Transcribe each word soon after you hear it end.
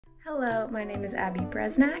Hello, my name is Abby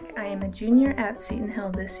Breznack. I am a junior at Seton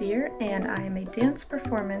Hill this year, and I am a dance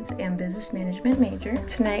performance and business management major.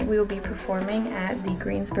 Tonight we will be performing at the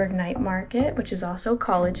Greensburg Night Market, which is also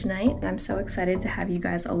college night. I'm so excited to have you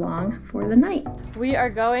guys along for the night. We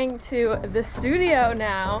are going to the studio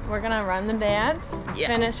now. We're gonna run the dance,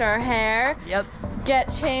 finish our hair,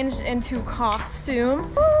 get changed into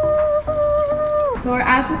costume. So we're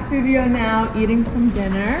at the studio now eating some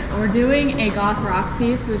dinner. We're doing a goth rock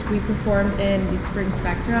piece which we performed in the Spring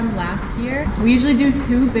Spectrum last year. We usually do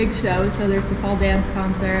two big shows, so there's the fall dance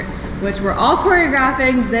concert, which we're all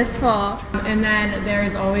choreographing this fall, and then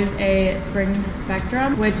there's always a Spring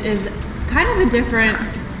Spectrum, which is kind of a different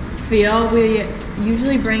feel. We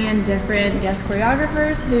usually bring in different guest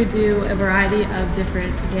choreographers who do a variety of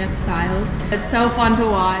different dance styles. It's so fun to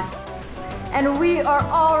watch. And we are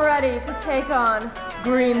all ready to take on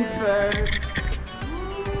Greensburg.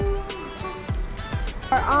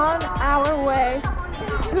 We're on our way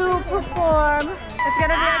to perform. It's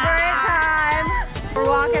gonna be a great time. We're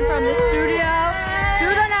walking from the studio to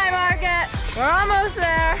the night market. We're almost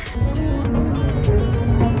there.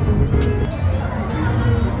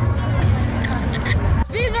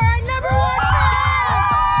 These are our number one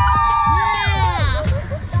fans!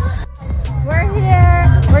 Yeah! We're here.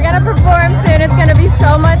 We're gonna perform soon. It's gonna be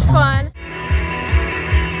so much fun.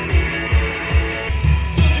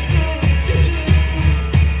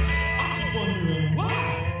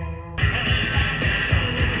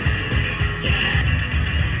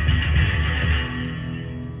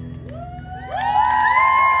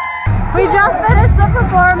 We just finished the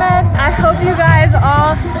performance. I hope you guys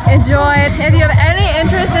all enjoyed. If you have any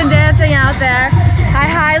interest in dancing out there, I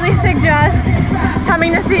highly suggest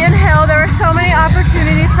coming to Seton Hill. There are so many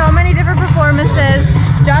opportunities, so many different performances,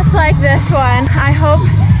 just like this one. I hope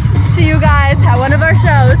to see you guys at one of our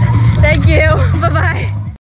shows. Thank you. Bye-bye.